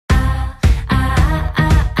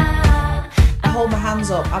hands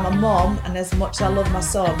up. I'm a mum, and as much as I love my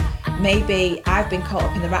son, maybe I've been caught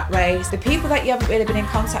up in the rat race. The people that you haven't really been in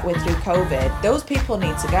contact with through COVID, those people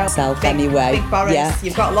need to go. Anyway. Big Boris, yeah.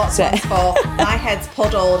 You've got lots to answer for. My head's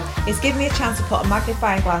puddled. It's given me a chance to put a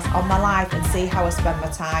magnifying glass on my life and see how I spend my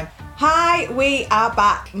time. Hi, we are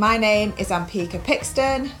back. My name is Ampika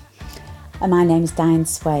Pixton. And my name's Diane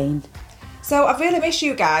Swain. So I've really missed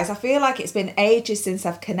you guys. I feel like it's been ages since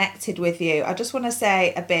I've connected with you. I just want to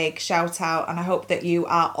say a big shout out, and I hope that you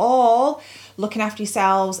are all looking after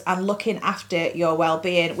yourselves and looking after your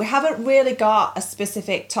well-being. We haven't really got a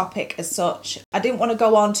specific topic as such. I didn't want to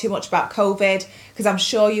go on too much about COVID because I'm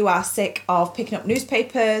sure you are sick of picking up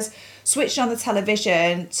newspapers, switching on the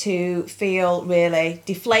television to feel really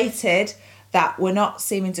deflated that we're not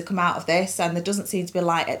seeming to come out of this, and there doesn't seem to be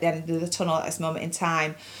light at the end of the tunnel at this moment in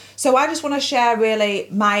time. So I just want to share really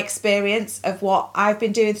my experience of what I've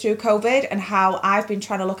been doing through COVID and how I've been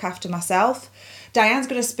trying to look after myself. Diane's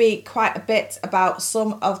going to speak quite a bit about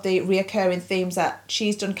some of the reoccurring themes that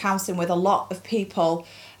she's done counselling with a lot of people,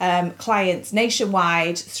 clients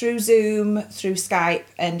nationwide, through Zoom, through Skype,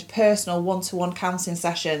 and personal one-to-one counselling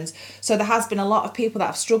sessions. So there has been a lot of people that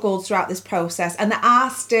have struggled throughout this process, and that are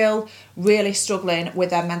still really struggling with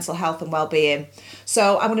their mental health and well-being.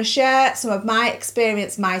 So I'm going to share some of my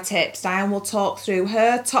experience, my tips. Diane will talk through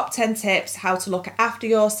her top 10 tips, how to look after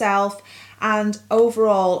yourself and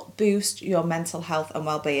overall boost your mental health and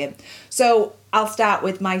well-being. So I'll start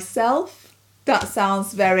with myself. That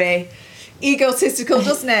sounds very egotistical,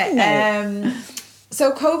 doesn't it? No.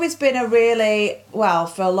 So COVID's been a really, well,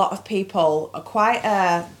 for a lot of people, quite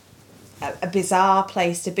a bizarre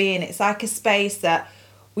place to be in. It's like a space that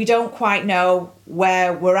we don't quite know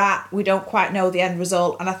where we're at. We don't quite know the end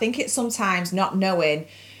result. And I think it's sometimes not knowing,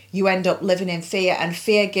 you end up living in fear, and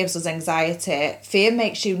fear gives us anxiety. Fear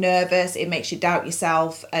makes you nervous. It makes you doubt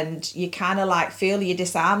yourself, and you kind of like feel you're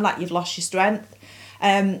disarmed, like you've lost your strength.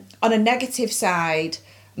 On a negative side,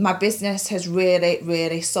 my business has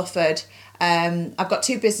really suffered. I've got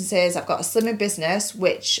two businesses. I've got a slimming business,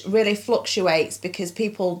 which really fluctuates because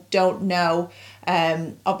people don't know,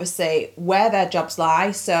 obviously, where their jobs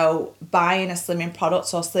lie. So buying a slimming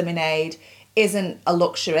product or slimming aid isn't a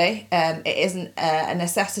luxury. It isn't a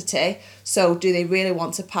necessity. So do they really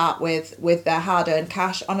want to part with their hard-earned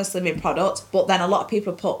cash on a slimming product? But then a lot of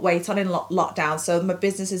people put weight on in lockdown. So my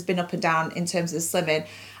business has been up and down in terms of slimming,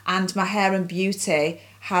 and my hair and beauty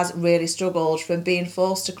has really struggled from being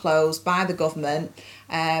forced to close by the government.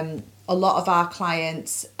 A lot of our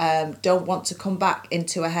clients don't want to come back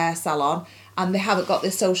into a hair salon, and they haven't got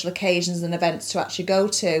the social occasions and events to actually go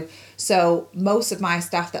to. So most of my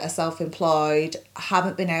staff that are self-employed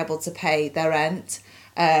haven't been able to pay their rent,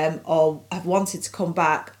 or have wanted to come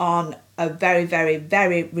back on a very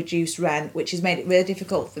reduced rent, which has made it really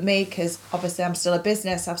difficult for me because obviously I'm still a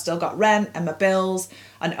business. I've still got rent and my bills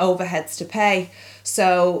and overheads to pay.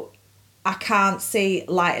 So I can't see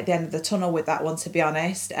light at the end of the tunnel with that one, to be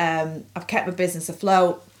honest. I've kept my business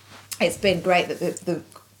afloat. It's been great that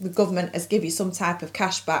the government has given you some type of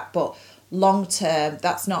cash back, but long term,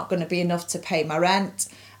 that's not going to be enough to pay my rent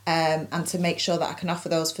and to make sure that I can offer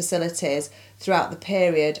those facilities throughout the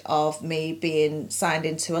period of me being signed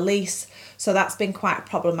into a lease. So that's been quite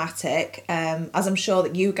problematic, as I'm sure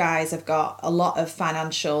that you guys have got a lot of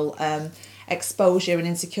financial exposure and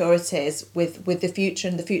insecurities with the future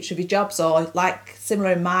and the future of your jobs, or like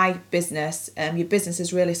similar in my business, your business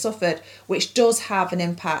has really suffered, which does have an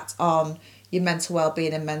impact on your mental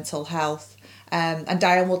well-being and mental health. And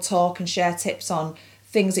Diane will talk and share tips on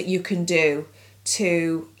things that you can do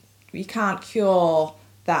you can't cure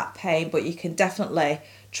that pain, but you can definitely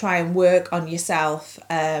try and work on yourself.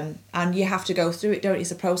 And you have to go through it, don't you?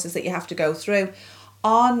 It's a process that you have to go through.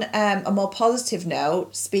 On a more positive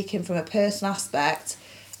note, speaking from a personal aspect,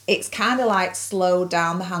 it's kind of like slowed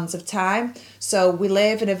down the hands of time. So we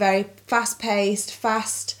live in a very fast-paced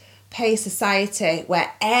society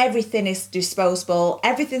where everything is disposable,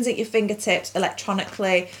 everything's at your fingertips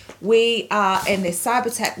electronically. We are in this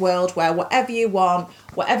cyber-tech world where whatever you want,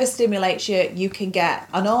 whatever stimulates you, you can get.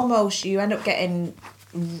 And almost you end up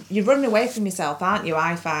you're running away from yourself, aren't you,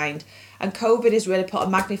 I find. And COVID has really put a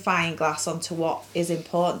magnifying glass onto what is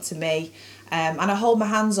important to me. And I hold my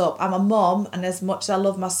hands up. I'm a mum, and as much as I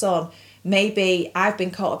love my son, maybe I've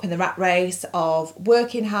been caught up in the rat race of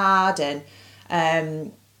working hard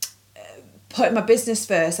and putting my business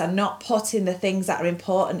first and not putting the things that are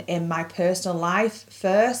important in my personal life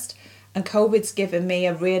first. And COVID's given me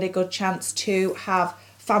a really good chance to have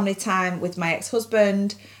family time with my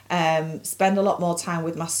ex-husband, spend a lot more time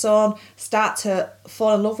with my son, start to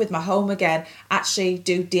fall in love with my home again, actually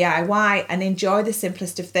do DIY and enjoy the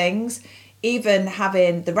simplest of things. even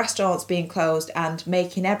having the restaurants being closed and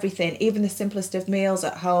making everything, even the simplest of meals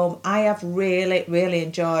at home, I have really, really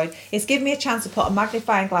enjoyed. It's given me a chance to put a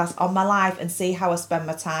magnifying glass on my life and see how I spend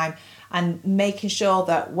my time, and making sure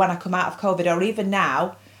that when I come out of COVID, or even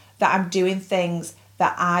now, that I'm doing things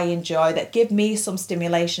that I enjoy, that give me some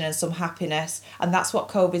stimulation and some happiness. And that's what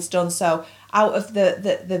COVID's done. So out of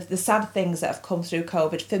the sad things that have come through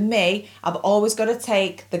COVID, for me, I've always got to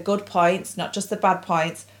take the good points, not just the bad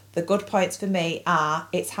points. The good points for me are,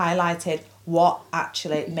 it's highlighted what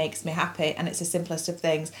actually makes me happy, and it's the simplest of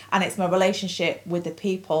things, and it's my relationship with the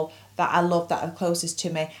people that I love, that are closest to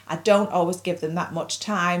me. I don't always give them that much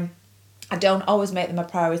time, I don't always make them a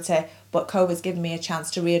priority, but COVID's given me a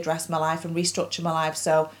chance to readdress my life and restructure my life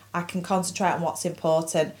so I can concentrate on what's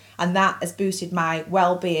important, and that has boosted my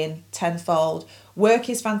well-being tenfold. Work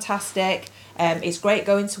is fantastic, it's great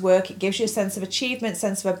going to work, it gives you a sense of achievement,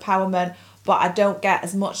 sense of empowerment, but I don't get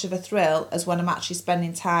as much of a thrill as when I'm actually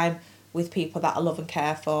spending time with people that I love and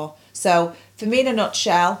care for. So for me, in a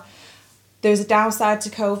nutshell, there's a downside to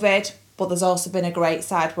COVID, but there's also been a great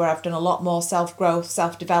side where I've done a lot more self-growth,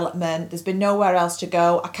 self-development. There's been nowhere else to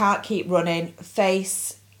go. I can't keep running.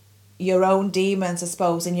 Face your own demons, I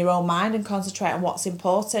suppose, in your own mind, and concentrate on what's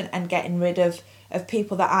important, and getting rid of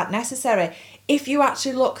people that aren't necessary. If you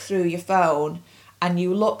actually look through your phone and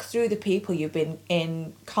you look through the people you've been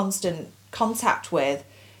in constant contact with,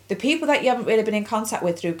 the people that you haven't really been in contact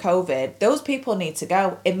with through COVID, those people need to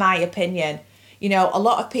go, in my opinion. You know, a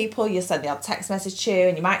lot of people, you send the text message to,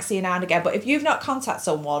 and you might see now and again, but if you've not contacted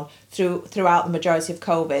someone throughout the majority of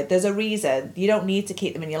COVID, there's a reason. You don't need to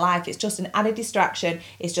keep them in your life. It's just an added distraction.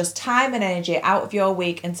 It's just time and energy out of your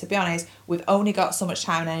week, and to be honest, we've only got so much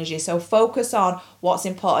time and energy, so focus on what's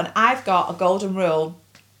important. I've got a golden rule,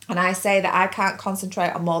 and I say that I can't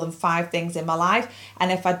concentrate on more than 5 things in my life, and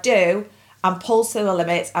if I do, I'm pulled to the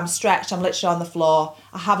limits, I'm stretched, I'm literally on the floor.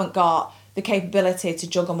 I haven't got the capability to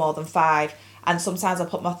juggle more than 5. And sometimes I'll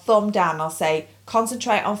put my thumb down and I'll say,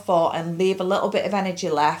 concentrate on 4 and leave a little bit of energy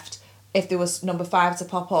left if there was number 5 to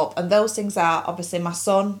pop up. And those things are, obviously, my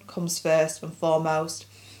son comes first and foremost.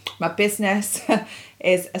 My business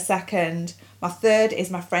is a second. My third is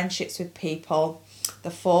my friendships with people. The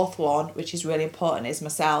 4th one, which is really important, is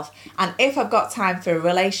myself. And if I've got time for a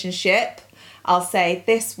relationship, I'll say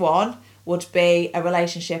this one would be a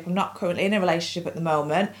relationship. I'm not currently in a relationship at the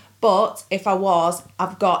moment, but if I was,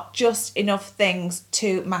 I've got just enough things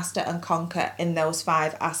to master and conquer in those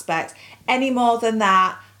 5 aspects. Any more than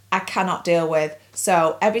that, I cannot deal with.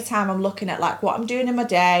 So every time I'm looking at like what I'm doing in my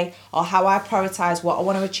day, or how I prioritise what I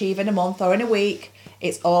want to achieve in a month or in a week,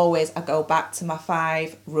 it's always, I go back to my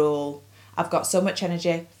 5 rule. I've got so much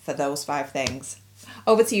energy for those 5 things.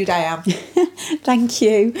 Over to you, Diane. Thank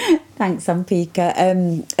you. Thanks, Ampika.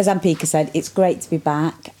 As Ampika said, it's great to be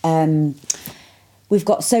back. We've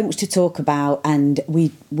got so much to talk about, and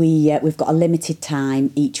we've got a limited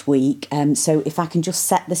time each week. So if I can just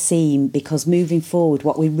set the scene, because moving forward,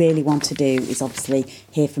 what we really want to do is obviously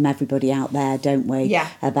hear from everybody out there, don't we? Yeah.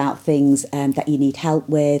 About things that you need help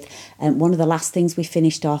with. One of the last things we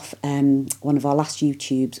finished off, one of our last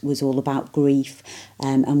YouTubes was all about grief,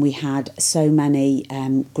 and we had so many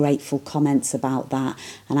grateful comments about that.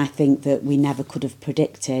 And I think that we never could have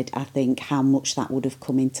predicted, I think, how much that would have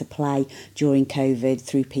come into play during COVID,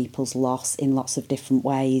 through people's loss in lots of different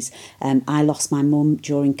ways. I lost my mum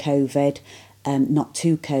during COVID, not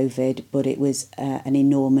to COVID, but it was an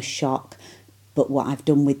enormous shock. But what I've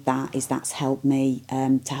done with that is that's helped me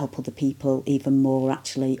to help other people even more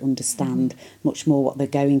actually understand much more what they're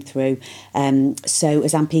going through. So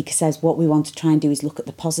as Ampika says, what we want to try and do is look at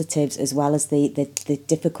the positives as well as the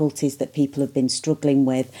difficulties that people have been struggling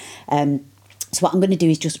with. So what I'm going to do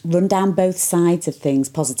is just run down both sides of things,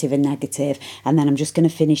 positive and negative, and then I'm just going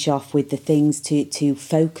to finish off with the things to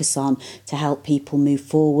focus on to help people move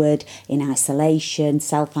forward in isolation,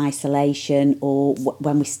 self-isolation, or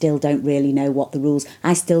when we still don't really know what the rules.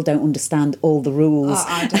 I still don't understand all the rules.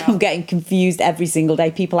 I'm getting confused every single day.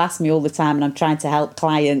 People ask me all the time, and I'm trying to help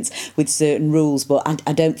clients with certain rules, but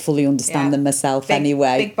I don't fully understand them myself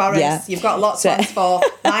anyway. Big Boris, you've got lots to answer for.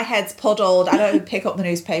 My head's puddled. I don't even pick up the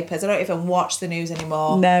newspapers. I don't even watch the news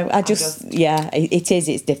anymore. No,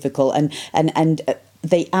 it's difficult, and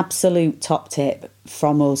the absolute top tip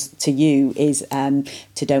from us to you is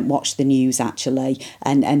to don't watch the news actually,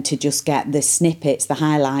 and to just get the snippets, the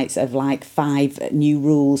highlights of like 5 new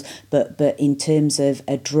rules. But in terms of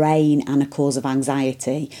a drain and a cause of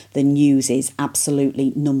anxiety, the news is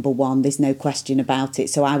absolutely number one. There's no question about it.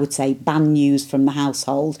 So I would say ban news from the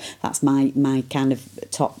household. That's my kind of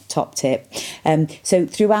top tip. So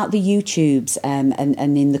throughout the YouTubes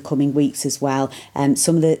and in the coming weeks as well,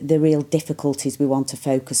 some of the real difficulties we want to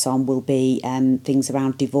focus on will be things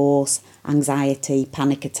around divorce, anxiety,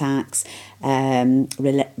 panic attacks,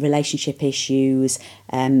 relationship issues,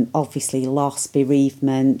 obviously loss,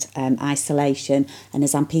 bereavement, isolation, and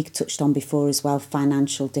as Ampika touched on before as well,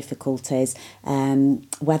 financial difficulties.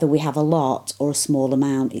 Whether we have a lot or a small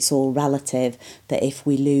amount, it's all relative. That if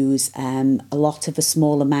we lose a lot of a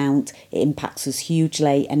small amount, it impacts us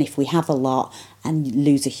hugely, and if we have a lot and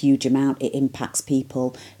lose a huge amount, it impacts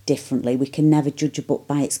people differently. We can never judge a book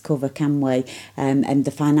by its cover, can we? And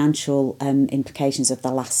the financial implications of the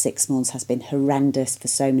last 6 months has been horrendous for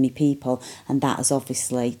so many people, and that has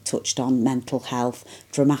obviously touched on mental health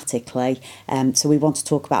dramatically. So we want to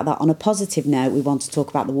talk about that. On a positive note, we want to talk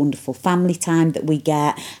about the wonderful family time that we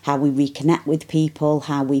get, how we reconnect with people,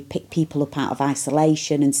 how we pick people up out of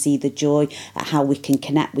isolation and see the joy, how we can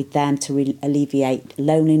connect with them to alleviate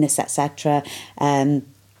loneliness, etc.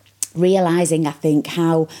 Realising, I think,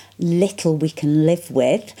 how little we can live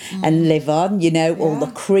with and live on, all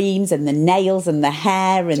the creams and the nails and the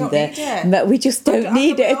hair and but we just don't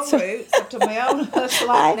need it. I've done my own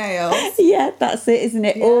black nails. Yeah, that's it, isn't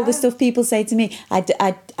it? Yeah. All the stuff people say to me,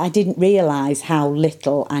 I didn't realise how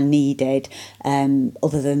little I needed,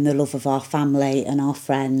 other than the love of our family and our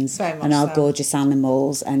friends and our gorgeous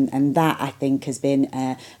animals, and that I think has been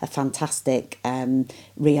a fantastic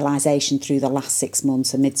realisation through the last 6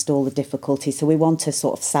 months amidst all the difficulties. So we want to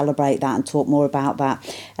sort of celebrate that and talk more about that,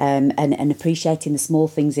 and appreciating the small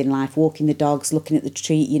things in life, walking the dogs, looking at the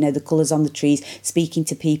tree, the colours on the trees, speaking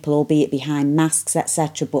to people, albeit behind masks,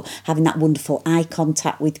 etc., but having that wonderful eye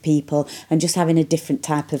contact with people and just having a different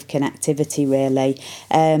type of connectivity, really.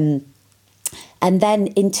 And then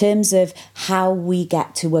in terms of how we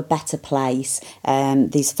get to a better place,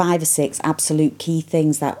 there's 5 or 6 absolute key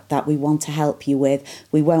things that we want to help you with.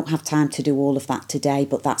 We won't have time to do all of that today,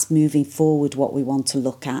 but that's moving forward what we want to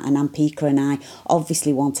look at. And Ampika and I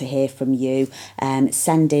obviously want to hear from you.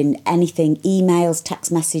 Send in anything, emails,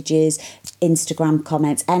 text messages, Instagram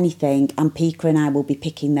comments, anything. Ampika and I will be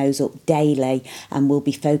picking those up daily, and we'll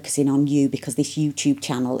be focusing on you, because this YouTube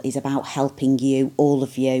channel is about helping you, all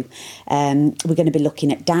of you. We're going to be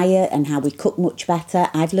looking at diet and how we cook much better.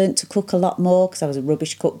 I've learnt to cook a lot more because I was a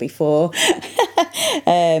rubbish cook before.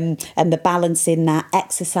 And the balance in that,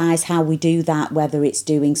 exercise, how we do that, whether it's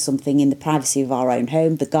doing something in the privacy of our own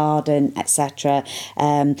home, the garden, etc.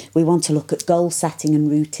 We want to look at goal setting and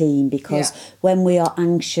routine, because when we are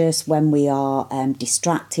anxious, when we are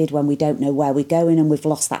distracted, when we don't know where we're going and we've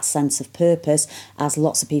lost that sense of purpose, as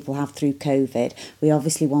lots of people have through COVID, we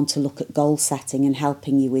obviously want to look at goal setting and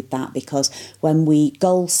helping you with that, because when we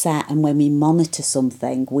goal set and when we monitor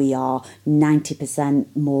something, we are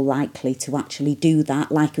 90% more likely to actually do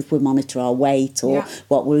that. Like if we monitor our weight or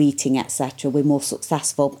what we're eating, etc., we're more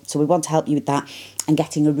successful. So we want to help you with that and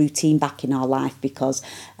getting a routine back in our life, because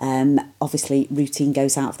obviously routine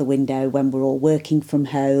goes out of the window when we're all working from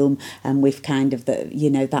home, and we've kind of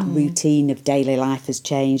that routine of daily life has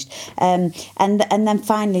changed. And then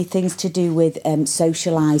finally, things to do with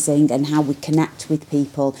socialising and how we connect with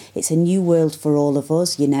people. It's a new world for all of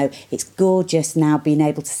us. It's gorgeous now being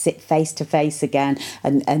able to sit face to face again,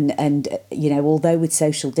 and although with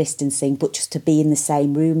social distancing, but just to be in the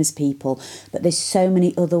same room as people. But there's so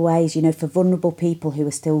many other ways, for vulnerable people who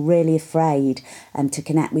are still really afraid to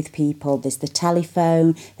connect with people. There's the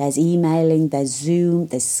telephone, there's emailing, there's Zoom,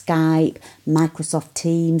 there's Skype, Microsoft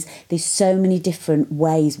Teams. There's so many different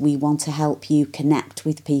ways we want to help you connect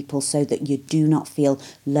with people so that you do not feel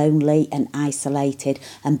lonely and isolated,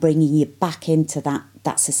 and bringing you back into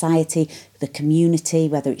that society, the community,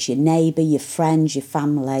 whether it's your neighbour, your friends, your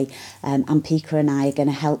family. Ampika and I are going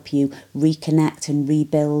to help you reconnect and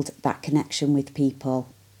rebuild that connection with people.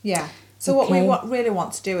 Yeah. So what we really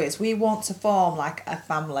want to do is we want to form like a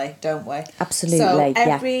family, don't we? Absolutely. So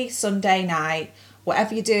every Sunday night,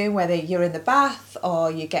 whatever you're doing, whether you're in the bath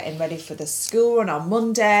or you're getting ready for the school run on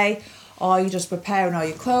Monday, or you're just preparing all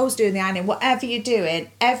your clothes, doing the ironing, whatever you're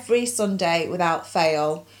doing, every Sunday without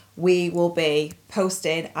fail, we will be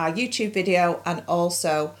posting our YouTube video and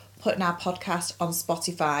also putting our podcast on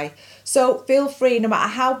Spotify. So feel free, no matter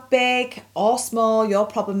how big or small your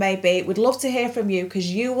problem may be, we'd love to hear from you,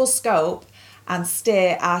 because you will scope and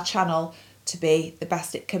steer our channel to be the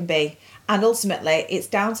best it can be. And ultimately, it's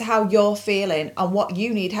down to how you're feeling and what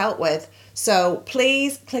you need help with. So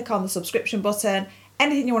please click on the subscription button.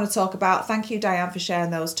 Anything you want to talk about. Thank you, Diane, for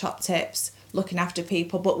sharing those top tips, looking after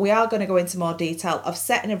people. But we are going to go into more detail of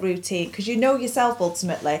setting a routine, because you know yourself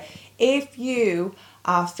ultimately. If you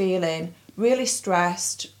are feeling really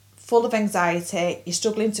stressed, full of anxiety, you're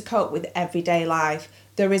struggling to cope with everyday life,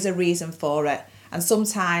 there is a reason for it. And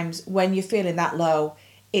sometimes when you're feeling that low,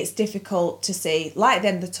 it's difficult to see light at the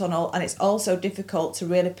end of the tunnel, and it's also difficult to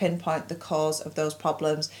really pinpoint the cause of those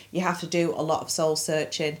problems. You have to do a lot of soul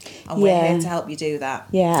searching, and we're here to help you do that.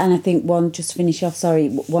 Yeah, and I think just to finish off,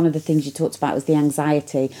 one of the things you talked about was the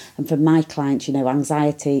anxiety. And for my clients,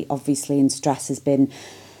 anxiety obviously and stress has been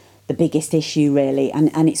the biggest issue really,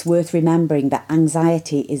 and it's worth remembering that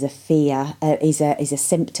anxiety is a fear, is a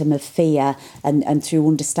symptom of fear, and through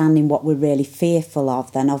understanding what we're really fearful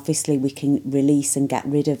of, then obviously we can release and get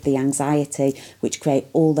rid of the anxiety, which create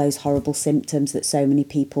all those horrible symptoms that so many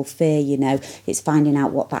people fear. It's finding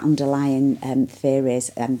out what that underlying fear is,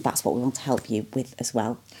 and that's what we want to help you with as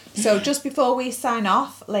well. So just before we sign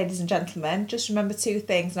off, ladies and gentlemen, just remember 2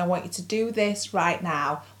 things, and I want you to do this right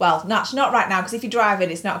now. Well, not right now, because if you're driving,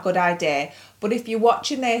 it's not a good idea. But if you're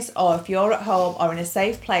watching this, or if you're at home or in a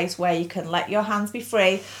safe place where you can let your hands be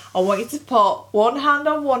free, I want you to put one hand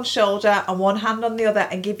on one shoulder and one hand on the other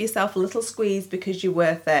and give yourself a little squeeze, because you're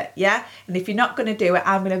worth it, yeah? And if you're not going to do it,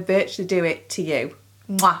 I'm going to virtually do it to you.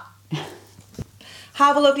 Mwah.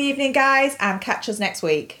 Have a lovely evening, guys, and catch us next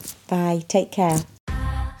week. Bye. Take care.